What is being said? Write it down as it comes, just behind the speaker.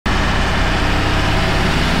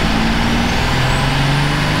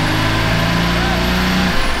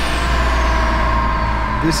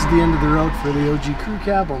this is the end of the road for the OG Crew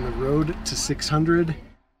Cab on the road to 600.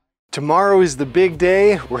 Tomorrow is the big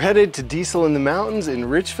day. We're headed to Diesel in the Mountains in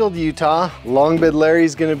Richfield, Utah. Longbed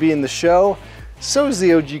Larry's gonna be in the show. So is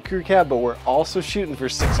the OG Crew Cab, but we're also shooting for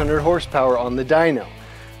 600 horsepower on the dyno.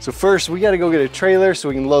 So first we gotta go get a trailer so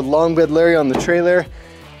we can load Longbed Larry on the trailer,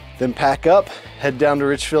 then pack up, head down to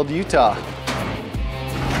Richfield, Utah.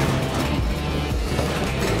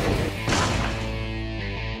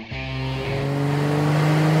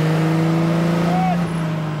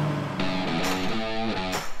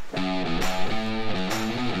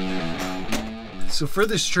 So for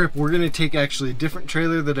this trip, we're gonna take actually a different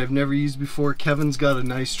trailer that I've never used before. Kevin's got a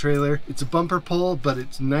nice trailer. It's a bumper pull, but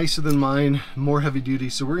it's nicer than mine, more heavy duty.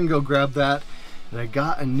 So we're gonna go grab that. And I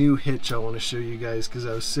got a new hitch I wanna show you guys because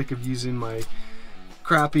I was sick of using my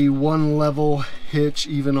crappy one level hitch,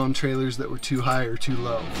 even on trailers that were too high or too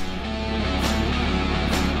low.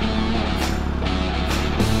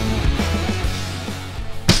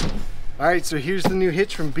 All right, so here's the new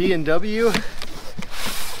hitch from B&W.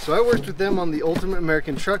 So I worked with them on the Ultimate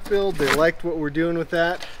American Truck build. They liked what we're doing with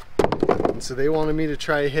that. And so they wanted me to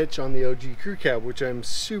try a hitch on the OG Crew Cab, which I'm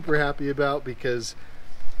super happy about because,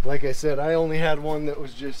 like I said, I only had one that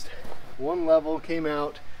was just one level, came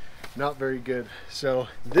out not very good. So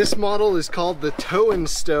this model is called the Tow and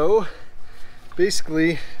Stow.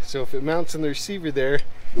 Basically, so if it mounts in the receiver there,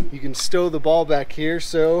 you can stow the ball back here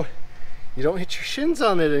so you don't hit your shins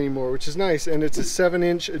on it anymore, which is nice. And it's a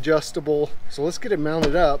 7-inch adjustable. So let's get it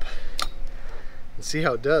mounted up and see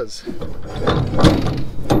how it does.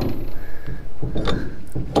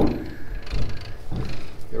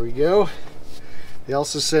 There we go. They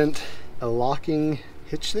also sent a locking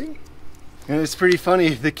hitch thing. And it's pretty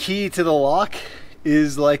funny. The key to the lock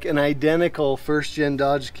is like an identical first-gen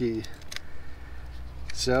Dodge key.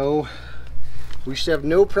 So we should have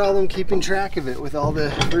no problem keeping track of it with all the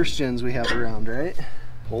first gens we have around, right?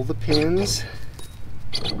 Pull the pins.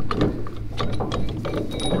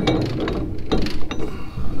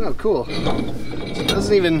 Oh, cool. It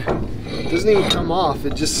doesn't even come off,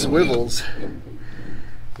 it just swivels.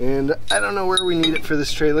 And I don't know where we need it for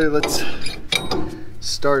this trailer. Let's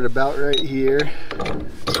start about right here.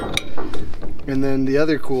 And then the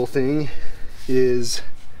other cool thing is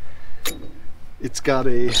it's got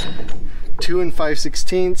a 2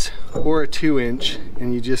 5/16 or a 2-inch,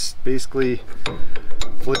 and you just basically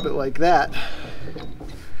flip it like that.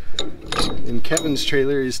 And Kevin's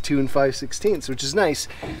trailer is 2 5/16, which is nice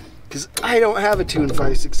because I don't have a 2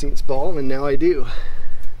 5/16 ball, and now I do.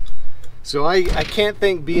 So I can't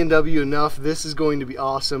thank B&W enough. This is going to be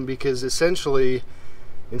awesome because essentially,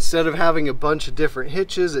 instead of having a bunch of different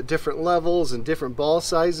hitches at different levels and different ball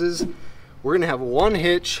sizes, we're gonna have one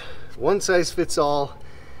hitch, one size fits all.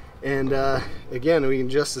 And again, we can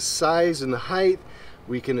adjust the size and the height.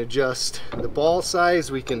 We can adjust the ball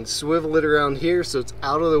size. We can swivel it around here so it's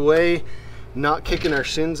out of the way, not kicking our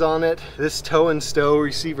shins on it. This Tow and Stow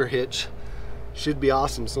receiver hitch should be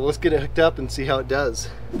awesome. So let's get it hooked up and see how it does.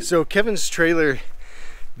 So Kevin's trailer,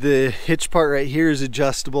 the hitch part right here is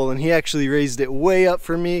adjustable, and he actually raised it way up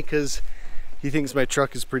for me because he thinks my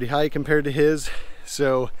truck is pretty high compared to his.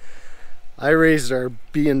 So I raised our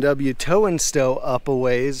B&W Tow and Stow up a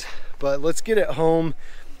ways, but let's get it home.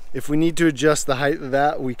 If we need to adjust the height of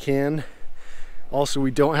that, we can. Also, we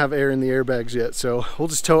don't have air in the airbags yet, so we'll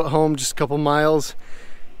just tow it home just a couple miles,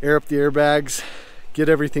 air up the airbags, get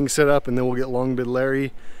everything set up, and then we'll get Longbed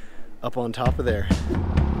Larry up on top of there.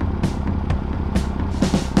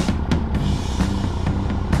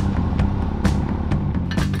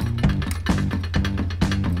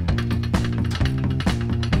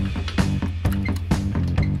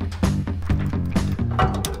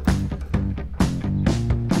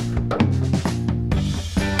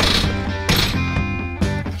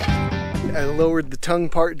 I lowered the tongue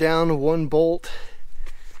part down one bolt,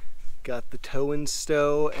 got the Tow and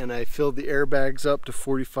Stow, and I filled the airbags up to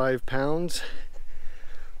 45 pounds.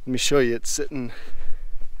 Let me show you, it's sitting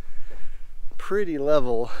pretty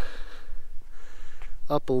level,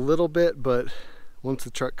 up a little bit, but once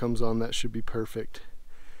the truck comes on, that should be perfect.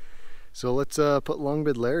 So let's put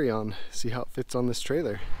Longbed Larry on, see how it fits on this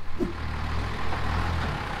trailer.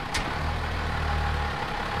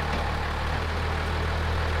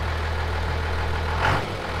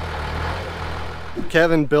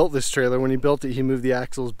 Kevin built this trailer. When he built it, he moved the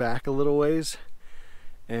axles back a little ways,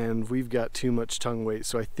 and we've got too much tongue weight.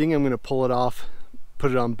 So I think I'm going to pull it off,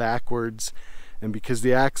 put it on backwards, and because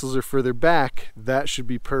the axles are further back, that should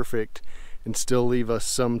be perfect and still leave us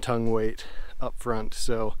some tongue weight up front.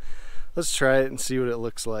 So let's try it and see what it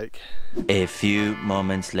looks like. A few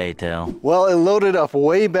moments later. Well, it loaded up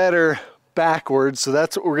way better, backwards, so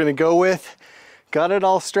that's what we're gonna go with. Got it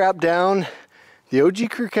all strapped down. The OG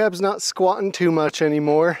crew cab's not squatting too much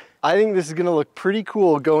anymore. I think this is gonna look pretty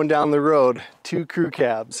cool going down the road, 2 crew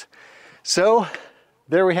cabs. So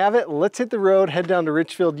there we have it. Let's hit the road, head down to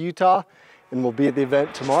Richfield, Utah, and we'll be at the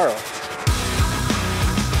event tomorrow.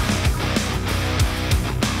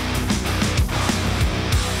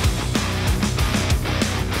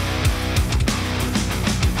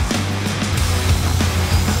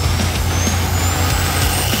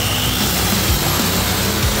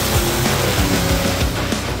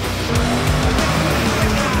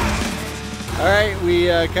 All right, we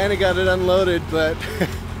kind of got it unloaded, but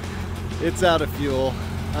it's out of fuel.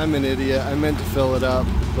 I'm an idiot. I meant to fill it up,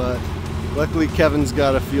 but luckily Kevin's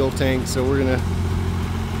got a fuel tank, so we're gonna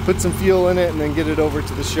put some fuel in it and then get it over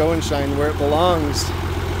to the show and shine where it belongs.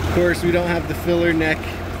 Of course, we don't have the filler neck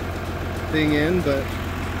thing in, but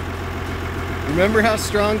remember how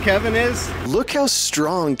strong Kevin is? Look how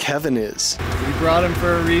strong Kevin is. We brought him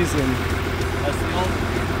for a reason. That's the only.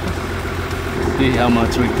 See how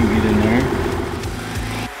much we can get in there.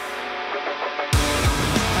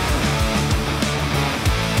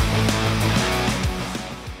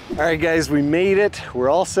 All right guys, we made it. We're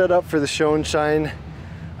all set up for the show and shine.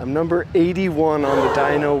 I'm number 81 on the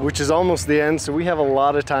dyno, which is almost the end, so we have a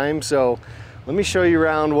lot of time. So let me show you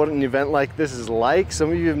around what an event like this is like.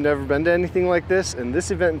 Some of you have never been to anything like this, and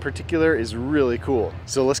this event in particular is really cool.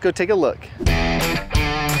 So let's go take a look.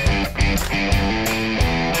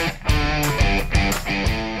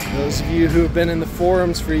 Those of you who have been in the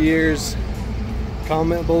forums for years,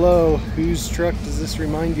 comment below, whose truck does this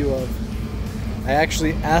remind you of? I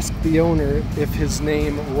actually asked the owner if his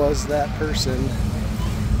name was that person,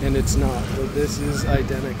 and it's not, but this is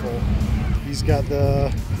identical. He's got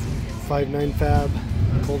the 5.9 fab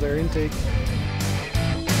cold air intake.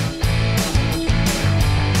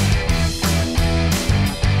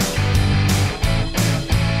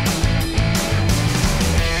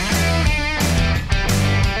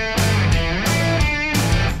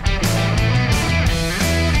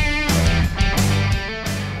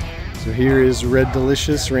 So here is Red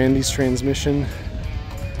Delicious, Randy's transmission.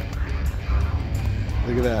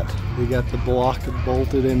 Look at that. They got the block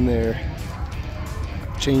bolted in there.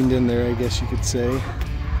 Chained in there, I guess you could say. I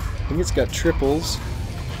think it's got triples.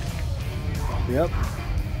 Yep.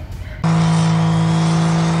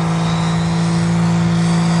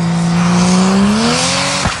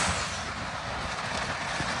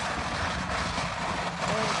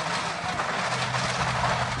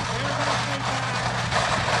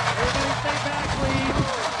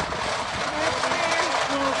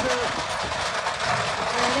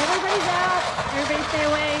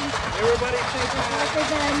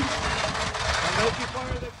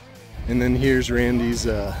 And then here's Randy's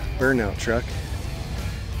burnout truck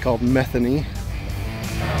called Methany.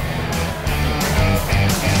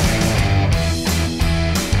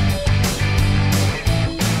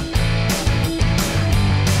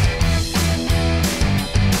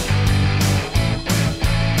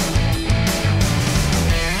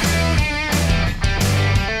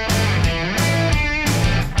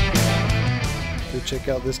 Go check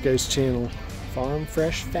out this guy's channel, Farm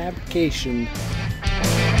Fresh Fabrication.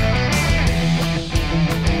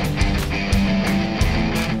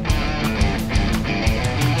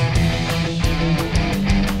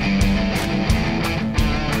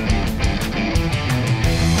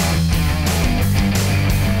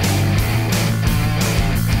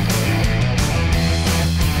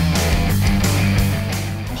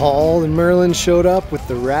 Paul and Merlin showed up with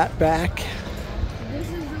the rat back. This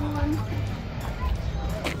is the one.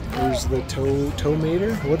 There's the tow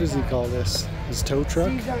mater. What does he call this? His tow truck?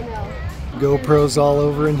 GoPros all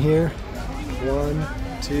over in here. 1,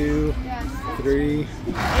 2, 3.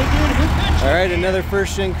 All right, another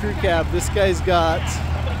first gen crew cab. This guy's got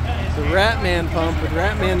the Ratman pump with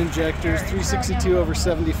Ratman injectors,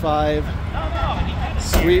 362/75.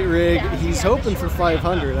 Sweet rig. He's hoping for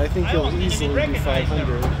 500. I think he'll easily do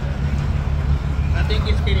 500. I think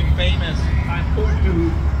it's getting famous. I'm poor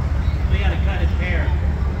dude. We gotta cut his hair.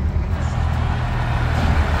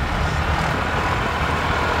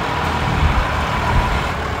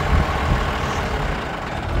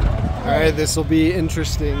 All right, this will be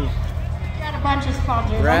interesting. Got a bunch of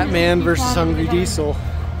sponsors. Ratman versus Hungry Diesel.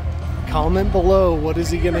 Comment below, what is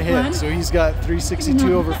he gonna hit? So he's got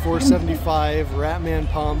 362/475, Ratman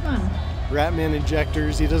pump, Ratman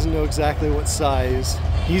injectors. He doesn't know exactly what size.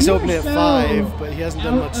 He's hoping to hit 5, but he hasn't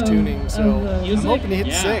done much tuning, so I'm hoping to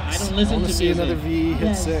hit 6. I want to see another V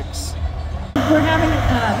hit 6. We're having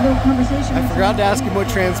a little conversation. I forgot to ask him what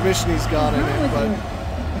transmission he's got in it, but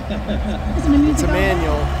it's a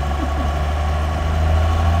manual.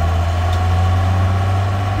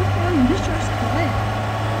 This truck's quick.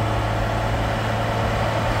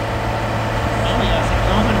 Oh yeah, it's a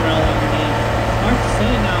common rail underneath. It's hard to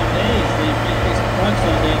say nowadays. They make these trucks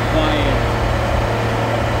all day quiet.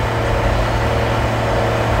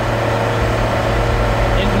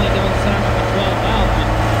 Definitely don't sound like a 12 valve, but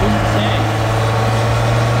who's to say?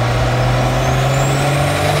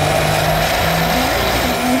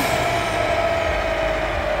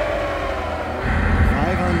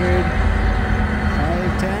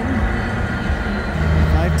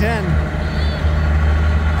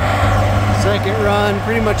 Second run,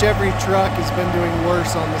 pretty much every truck has been doing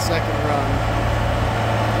worse on the second run.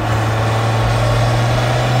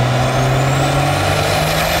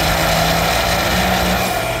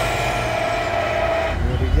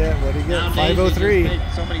 What do you get? What do you get? Nowadays, 503. they just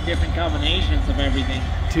make so many different combinations of everything.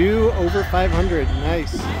 2 over 500.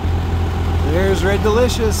 Nice. There's Red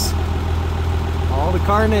Delicious. All the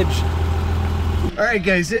carnage. Alright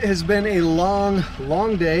guys, it has been a long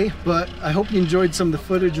day, but I hope you enjoyed some of the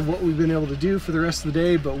footage of what we've been able to do for the rest of the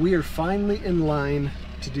day, but we are finally in line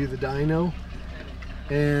to do the dyno,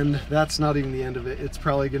 and that's not even the end of it. It's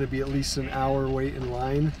probably going to be at least an hour wait in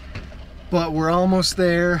line, but we're almost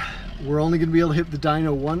there. We're only going to be able to hit the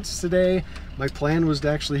dyno once today. My plan was to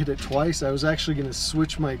actually hit it twice. I was actually going to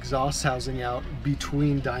switch my exhaust housing out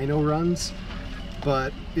between dyno runs,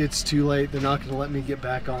 but it's too late. They're not going to let me get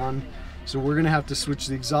back on. So we're gonna have to switch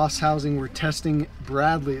the exhaust housing. We're testing,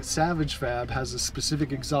 Bradley at Savage Fab has a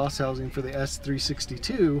specific exhaust housing for the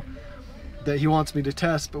S362 that he wants me to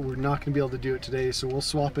test, but we're not gonna be able to do it today. So we'll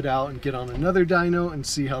swap it out and get on another dyno and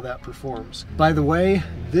see how that performs. By the way,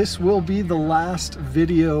 this will be the last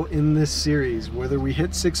video in this series. Whether we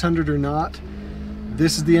hit 600 or not,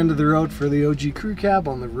 this is the end of the road for the OG Crew Cab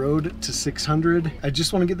on the road to 600. I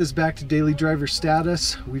just want to get this back to daily driver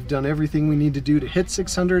status. We've done everything we need to do to hit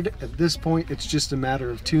 600. At this point, it's just a matter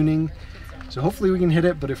of tuning. So hopefully we can hit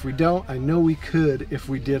it, but if we don't, I know we could if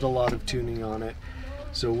we did a lot of tuning on it.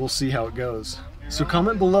 So we'll see how it goes. So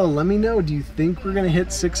comment below, let me know, do you think we're gonna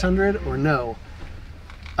hit 600 or no?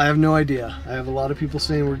 I have no idea. I have a lot of people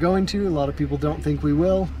saying we're going to, a lot of people don't think we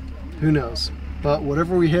will. Who knows? But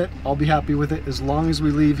whatever we hit, I'll be happy with it as long as we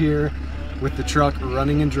leave here with the truck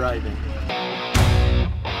running and driving.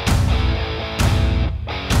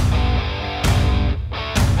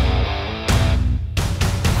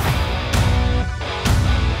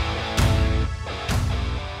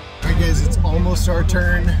 Alright guys, it's almost our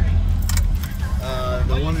turn.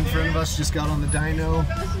 The one in front of us just got on the dyno,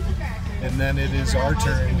 and then it is our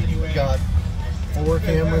turn. We got 4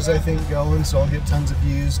 cameras I think going, so I'll get tons of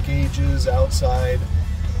views, gauges, outside,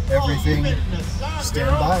 everything.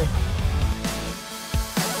 Stand by.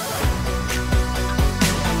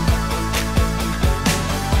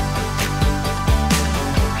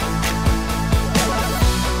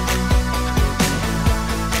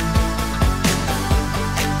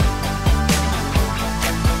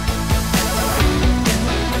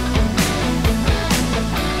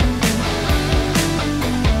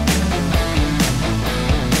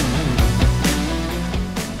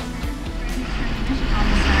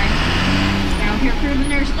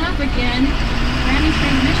 Again, Randy's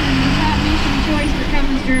transmission is the top nation choice for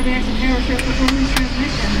Cummins Duramax and PowerShift performance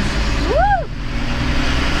transmissions. Woo! I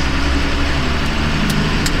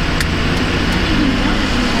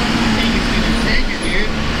think it's gonna take it, dude.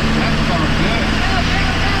 That's far good.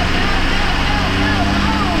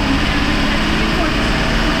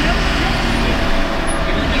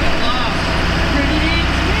 Give me the loss. Pretty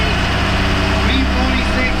damn sweet.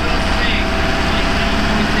 346.06. Like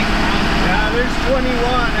 746 pounds. Yeah, there's 21.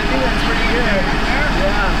 I think that's pretty good.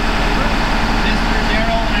 Yeah. Mr.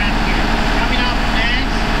 Daryl Atkins. Coming up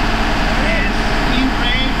next is Steve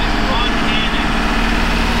Ray with Ron Cannon.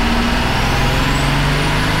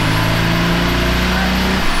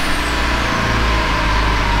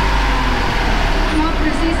 I'm hoping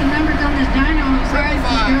to see some numbers on this dyno. I'm sorry if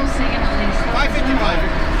the girls singing at least. 555.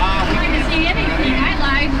 I'm not going to see anything. I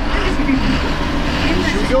lied. I'm just going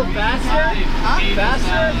Should we go faster? Huh?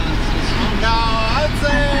 Faster? No, I would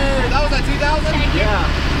say that was at 2000? Yeah.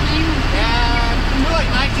 And we're like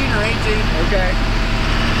 19 or 18. Okay.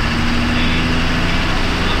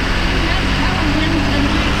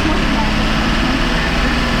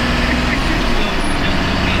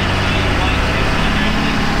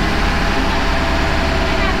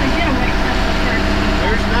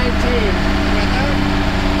 There's 19.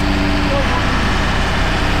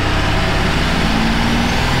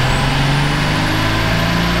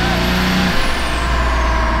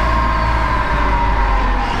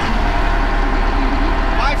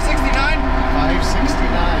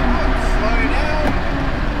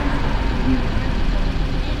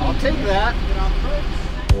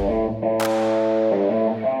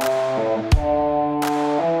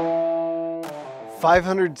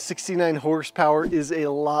 569 horsepower is a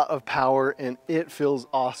lot of power and it feels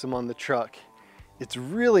awesome on the truck. It's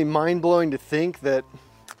really mind-blowing to think that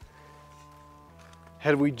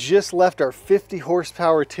had we just left our 50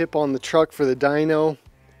 horsepower tip on the truck for the dyno,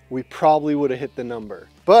 we probably would have hit the number.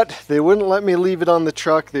 But they wouldn't let me leave it on the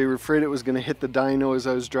truck. They were afraid it was going to hit the dyno as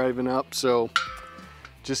I was driving up, so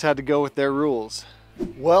just had to go with their rules.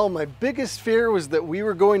 Well, my biggest fear was that we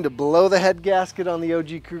were going to blow the head gasket on the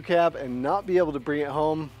OG crew cab and not be able to bring it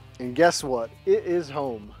home. And guess what? It is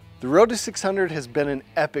home. The road to 600 has been an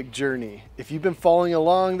epic journey. If you've been following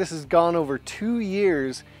along, this has gone over 2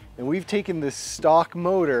 years and we've taken this stock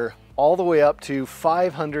motor all the way up to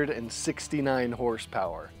 569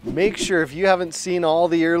 horsepower. Make sure if you haven't seen all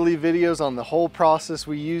the early videos on the whole process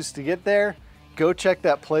we used to get there, go check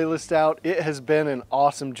that playlist out. It has been an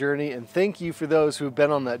awesome journey, and thank you for those who have been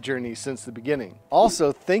on that journey since the beginning.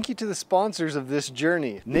 Also, thank you to the sponsors of this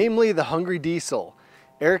journey, namely the Hungry Diesel.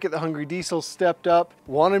 Eric at the Hungry Diesel stepped up,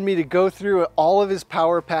 wanted me to go through all of his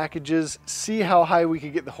power packages, see how high we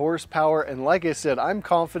could get the horsepower, and like I said, I'm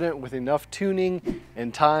confident with enough tuning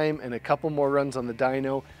and time and a couple more runs on the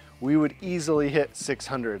dyno, we would easily hit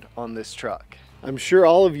 600 on this truck. I'm sure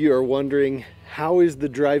all of you are wondering, how is the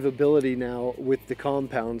drivability now with the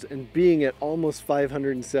compounds and being at almost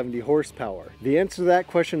 570 horsepower? The answer to that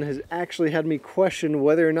question has actually had me question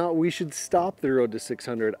whether or not we should stop the road to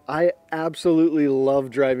 600. I absolutely love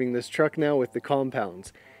driving this truck now with the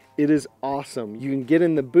compounds. It is awesome. You can get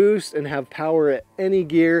in the boost and have power at any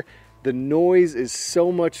gear. The noise is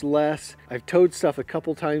so much less. I've towed stuff a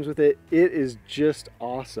couple times with it. It is just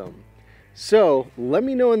awesome. So let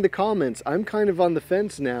me know in the comments. I'm kind of on the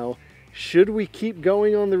fence now. Should we keep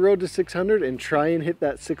going on the road to 600 and try and hit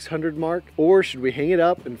that 600 mark? Or should we hang it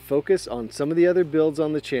up and focus on some of the other builds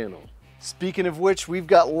on the channel? Speaking of which, we've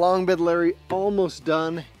got Long Bed Larry almost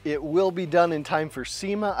done. It will be done in time for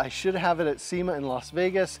SEMA. I should have it at SEMA in Las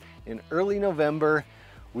Vegas in early November.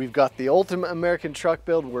 We've got the Ultimate American Truck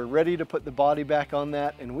build. We're ready to put the body back on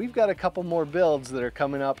that. And we've got a couple more builds that are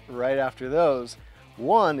coming up right after those.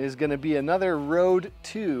 One is going to be another Road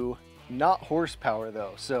 2, not horsepower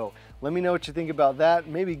though. So let me know what you think about that.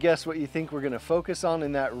 Maybe guess what you think we're going to focus on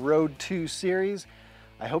in that Road 2 series.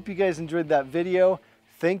 I hope you guys enjoyed that video.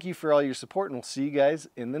 Thank you for all your support and we'll see you guys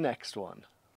in the next one.